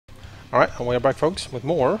Alright, and we're back, folks, with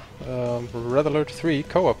more Red Alert 3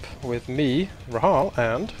 co-op with me, Rahal,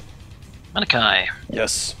 and... Manaki.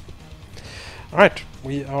 Yes. Alright,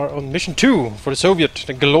 we are on mission 2 for the Soviet,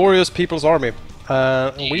 the glorious People's Army.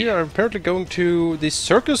 We are apparently going to the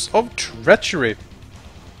Circus of Treachery.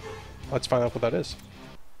 Let's find out what that is.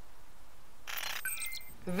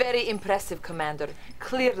 Very impressive, Commander.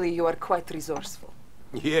 Clearly you are quite resourceful.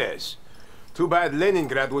 Yes. Too bad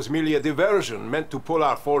Leningrad was merely a diversion meant to pull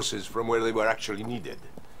our forces from where they were actually needed.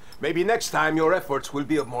 Maybe next time your efforts will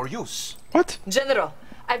be of more use. What? General,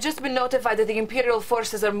 I've just been notified that the Imperial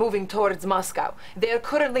forces are moving towards Moscow. They are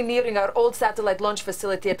currently nearing our old satellite launch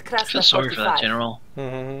facility at Krasna 45. Sorry for that, General.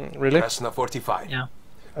 Really? Krasna 45. Yeah.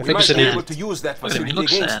 We might be able to use that facility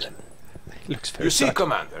looks against sad. them. He looks very You see, sad.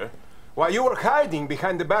 Commander, while you were hiding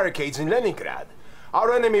behind the barricades in Leningrad,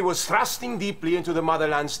 our enemy was thrusting deeply into the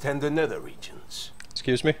motherlands and the nether regions.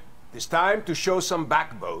 Excuse me? It's time to show some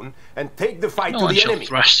backbone and take the fight No to one the shall enemy.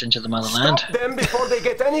 thrust into the motherland. Stop them before they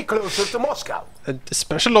get any closer to Moscow.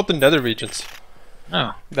 Especially not the nether regions.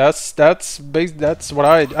 Oh. That's what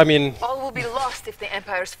I mean... All will be lost if the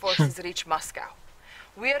Empire's forces reach Moscow.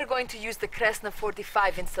 We are going to use the Krasna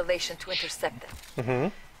 45 installation to intercept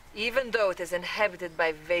them. Even though it is inhabited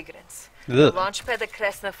by vagrants, the Ugh. launchpad at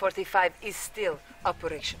Krasna 45 is still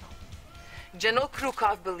operational. General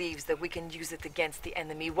Krukov believes that we can use it against the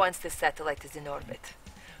enemy once the satellite is in orbit.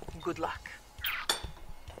 Good luck.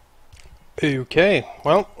 Okay,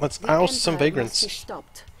 well, let's The oust some Empire vagrants. must be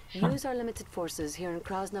stopped. Use our limited forces here in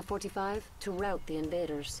Krasna 45 to rout the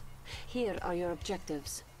invaders. Here are your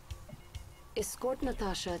objectives. Escort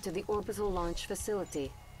Natasha to the orbital launch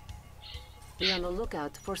facility. Be on the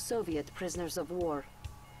lookout for Soviet prisoners of war.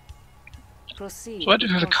 Proceed. So why do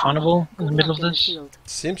we have a with caution. carnival in the Good middle luck of in the this? field.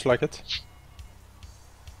 Seems like it.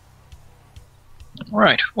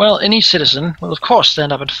 Right. Well, any citizen will of course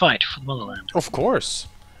stand up and fight for the motherland, Of course.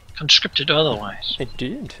 conscripted or otherwise.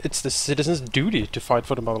 Indeed. It's the citizens' duty to fight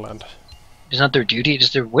for the motherland. It is not their duty, it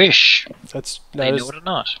is their wish. That They is know it or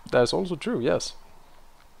not. that is also true, yes.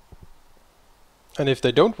 And if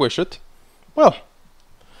they don't wish it, well,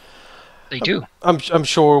 They do. I'm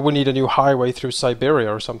sure we need a new highway through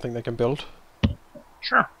Siberia or something they can build.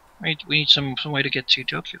 Sure. We need some way to get to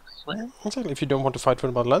Tokyo. Exactly. If you don't want to fight for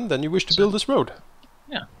the motherland, then you wish to build this road.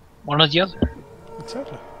 Yeah. One or the other.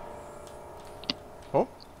 Exactly. Oh.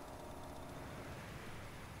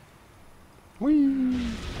 Whee.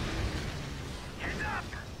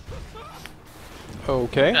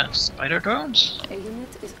 Okay. Yeah, spider drones. A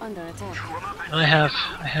unit is under attack. I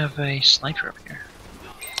have a sniper up here.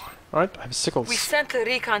 Alright, I have sickles. We sent a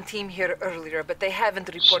recon team here earlier, but they haven't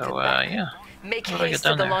reported So back. yeah. Make How do I get haste to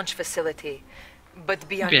down the there? launch facility, but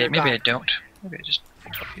be on Maybe your maybe I guard. don't. Maybe I just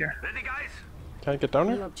put up here. Can I get down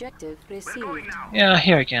New here? objective received. Yeah,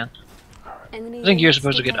 here I can. Enemy I think you're units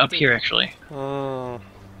supposed to get up detected. here actually. I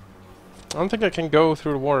don't think I can go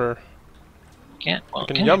through the water. Can't. Well, I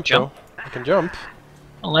can can jump, you jump? though. I can jump.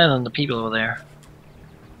 I'll land on the people over there.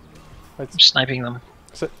 Let's I'm sniping them.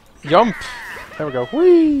 jump! There we go.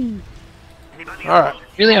 Whee! Alright.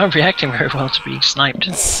 Really aren't reacting very well to being sniped.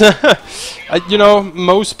 You know,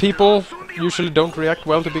 most people usually don't react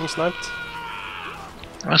well to being sniped.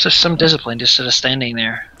 Unless there's some discipline just sort of standing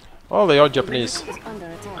there. Oh, they are Japanese. Is under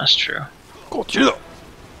attack. That's true. Gotcha.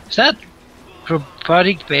 Is that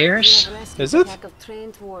robotic bears? We have rescued Is it? a pack of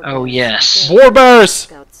trained war Oh, bears. yes. They're War bears!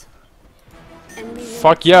 scouts. Enemy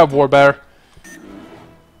Fuck units yeah, detected. war bear.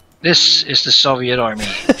 This is the Soviet army.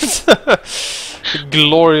 The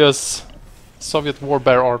glorious Soviet war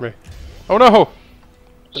bear army. Oh no!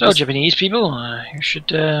 So, Japanese people, you should,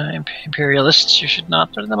 imperialists, you should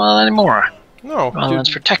not threaten them all anymore. No,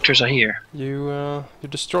 Motherland's protectors are here. you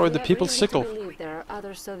destroyed We the have people's reason to sickle. believe there are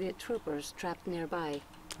other Soviet troopers trapped nearby.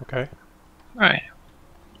 Okay. Right.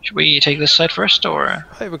 Should we take this side first, or...?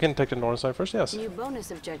 Hey, we can take the north side first, yes. New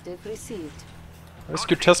bonus objective received.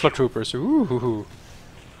 Rescue Tesla troopers. Ooh.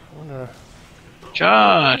 Bonus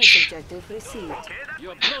Charge! objective received.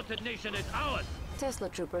 Tesla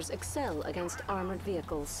troopers excel against armored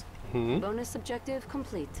vehicles. Bonus objective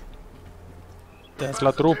complete.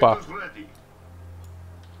 Tesla trupa.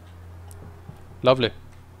 Lovely.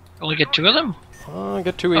 Only get 2 of them?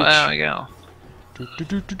 Get 2 each. Oh, there we go.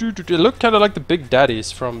 They look kind of like the big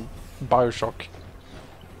daddies from Bioshock.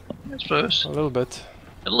 I suppose. A little bit.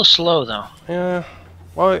 A little slow, though. Yeah.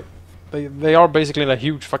 Well, they are basically in a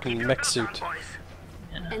huge fucking mech suit.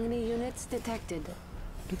 Enemy units detected.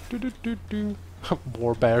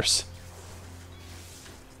 War bears.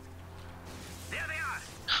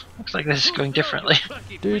 Looks like this is going differently.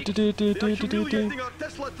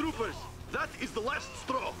 Tesla troopers. That is the last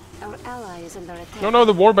straw. Our ally is under attack. No,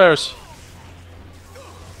 the war bears.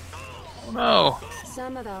 No.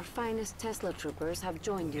 Some of our finest Tesla troopers have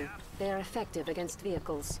joined you. They are effective against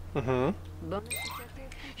vehicles. Mm-hmm. Bonus objective?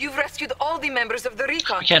 You've rescued all the members of the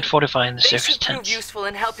recon We can't team. fortify in the They surface should prove tents. useful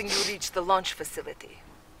in helping you reach the launch facility.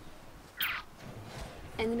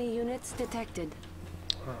 Enemy units detected.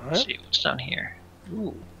 Let's Alright. see what's down here.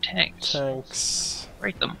 Ooh, tanks. Tanks.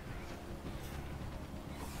 Break them.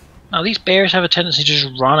 Now these bears have a tendency to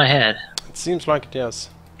just run ahead. It seems like it, yes.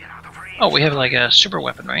 Oh, we have like a super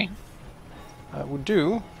weapon, right? We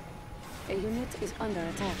do. A unit is under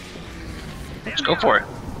attack. Let's go for it.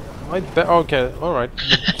 I bet. Okay, alright.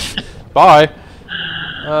 Bye.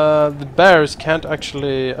 The bears can't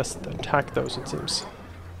actually attack those, it seems.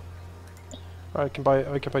 I can buy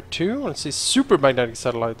 2. Let's see. Super magnetic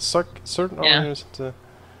satellites. Certain Yeah. units the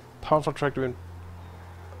powerful track to win.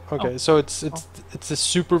 Okay, so it's a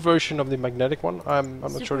super version of the magnetic one. I'm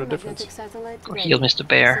not sure the difference. Satellite Go ready. heal Mr.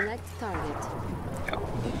 Bear. Select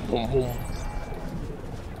target.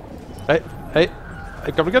 Hey,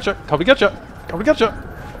 come to get you.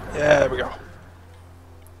 Yeah, there we go.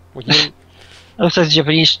 We heal Looks like the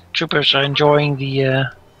Japanese troopers are enjoying the.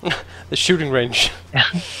 the shooting range. Yeah.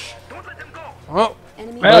 Well,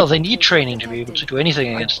 Enemy Well, unit they need training to be able to detected. do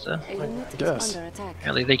anything against them. A unit is guess. under attack.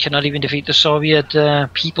 Apparently, they cannot even defeat the Soviet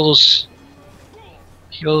people's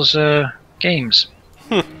games.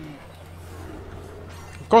 of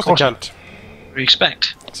course they can't. What do you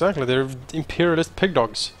expect? Exactly, they're imperialist pig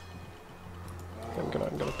dogs. I'm gonna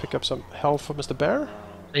pick up some health for Mr. Bear.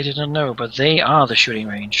 They did not know, but they are the shooting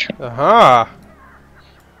range. Aha!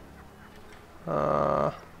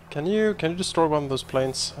 Can you destroy one of those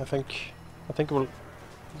planes? I think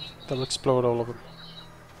they'll explode all of them.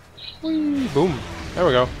 Whee, boom! There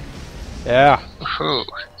we go. Yeah. Ooh,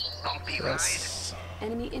 Yes.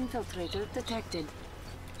 Enemy infiltrator detected.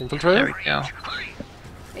 there Infiltrator. we go.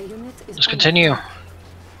 A unit is Let's under continue. attack.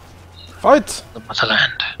 Fight! The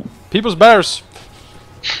motherland. People's bears.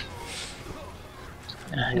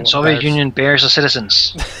 In Soviet bears. Union, bears are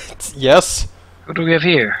citizens. Yes. What do we have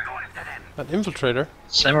here? An infiltrator.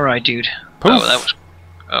 Samurai dude. Poof.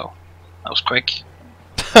 Oh, that was quick.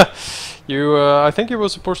 You. I think he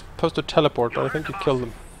was supposed to teleport, but I think you killed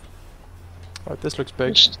him. Right, this looks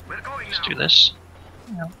big. Let's do this.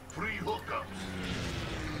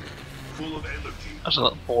 That's a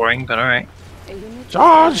little boring, but alright. A unit is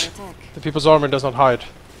Charge! under attack. The people's armor does not hide.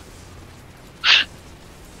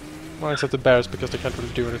 Well, except the bears, because they can't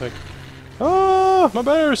really do anything. Ah, my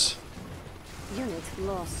bears! Unit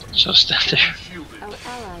lost. So stand there. Our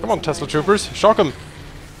allies Come on, are Tesla under troopers, shock them!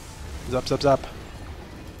 Zap, zap, zap.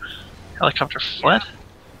 Helicopter fled?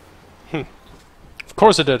 Of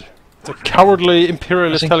course it did. It's a cowardly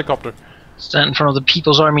imperialist I think- helicopter. Stand in front of the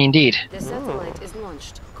People's Army indeed. attack. The satellite is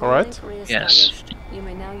launched. Alright. Coordinate Yes. reestablished. You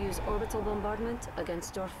may now use orbital bombardment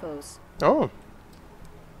against your foes. Oh,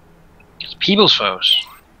 It's People's foes.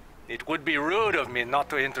 It would be rude of me not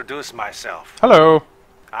to introduce myself. hello.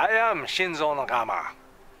 I am Shinzo Nagama.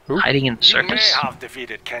 Hiding in the You may circus. have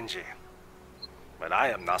defeated Kenji, but I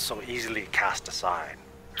am not so easily cast aside.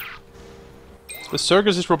 The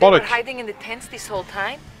circus is They were robotic. hiding in the tents this whole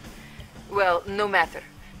time? Well, no matter.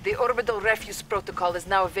 The orbital refuse protocol is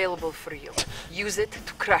now available for you. Use it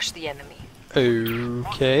to crush the enemy.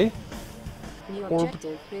 Okay. New Orb-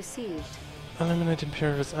 objective received. Eliminate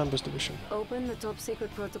imperialist ambush division. Open the top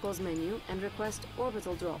secret protocols menu and request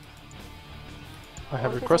orbital drop. I have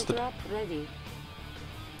Orbital requested. drop ready.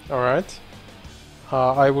 All right.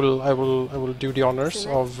 I will do the honors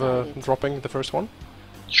Select of target. dropping the first one.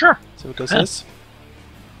 Sure. See what this Yeah. is.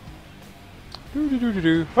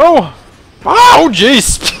 Doo-doo-doo-doo-doo. Oh! Oh,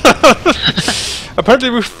 jeez! Apparently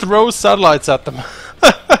we throw satellites at them.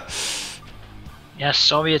 Yes,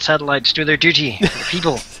 Soviet satellites do their duty. for the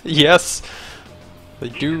people. Yes. They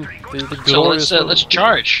do. The So glorious... let's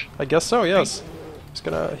charge. I guess so, yes. Just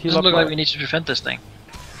gonna heal Doesn't up look my... like we need to defend this thing.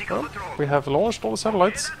 Well, we have launched all the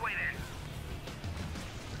satellites.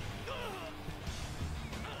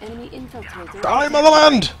 Enemy infiltrator. Die,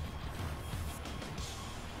 motherland!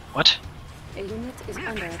 What? A unit is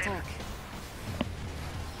under attack.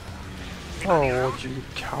 Oh, you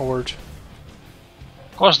coward.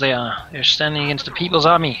 Of course they are. They're standing against the People's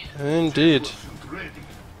Army. Indeed.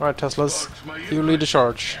 Alright, Teslas. You lead the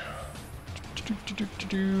charge.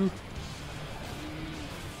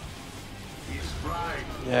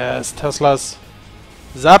 Yes, Teslas.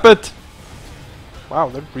 Zap it! Wow,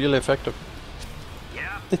 they're really effective.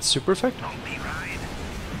 It's super effective.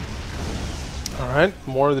 Alright,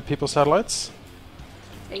 more of the people satellites.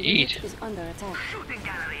 A Indeed. unit is under attack.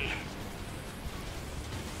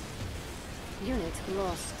 Unit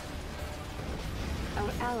lost. Our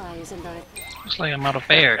ally is under attack. Looks like I'm out of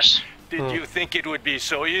bears. Did you think it would be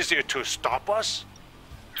so easy to stop us?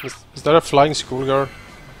 Is that a flying schoolgirl?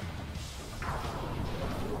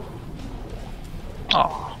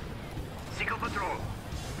 Oh, Single patrol.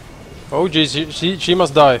 Oh geez, she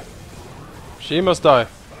must die. She must die.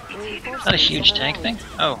 is that a huge tank thing?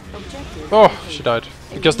 Oh, Oh, she died.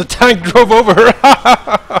 Because the tank drove over her!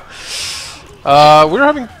 We're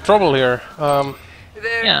having trouble here.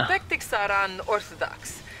 Their Yeah. tactics are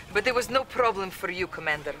unorthodox, but there was no problem for you,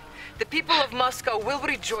 Commander. The people of Moscow will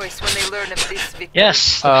rejoice when they learn of this victory.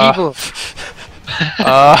 yes, the people.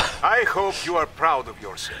 I hope you are proud of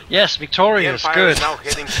yourself. Yes, The victorious. Empire Good. is now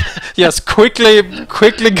heading Yes,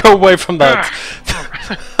 quickly go away from that.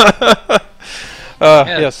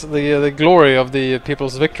 Yeah. Yes, the glory of the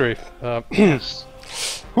people's victory. Yes.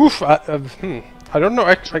 Oof, I don't know.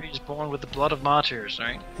 He's born with the blood of martyrs,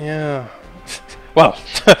 right? Yeah. Well,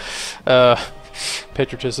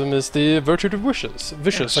 patriotism is the virtue of wishes.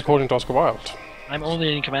 Vicious, Yes. according to Oscar Wilde. I'm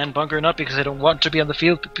only in command bunker not because I don't want to be on the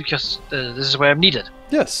field, but because this is where I'm needed.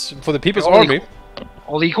 Yes, for the People's All Army.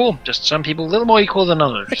 All equal, just some people a little more equal than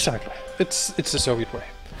others. Exactly. It's the Soviet way.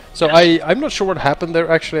 So Yes. I'm not sure what happened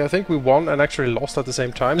there. Actually, I think we won and actually lost at the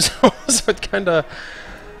same time. So it kind of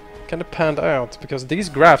panned out because these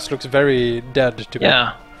graphs looks very dead to me.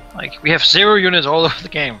 Yeah, like we have 0 units all over the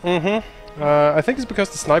game. I think it's because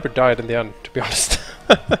the sniper died in the end, to be honest.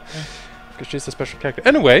 Because she's a special character.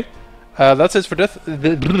 Anyway, that's it for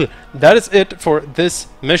that is it for this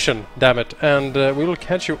mission, damn it. And we will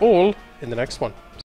catch you all in the next one.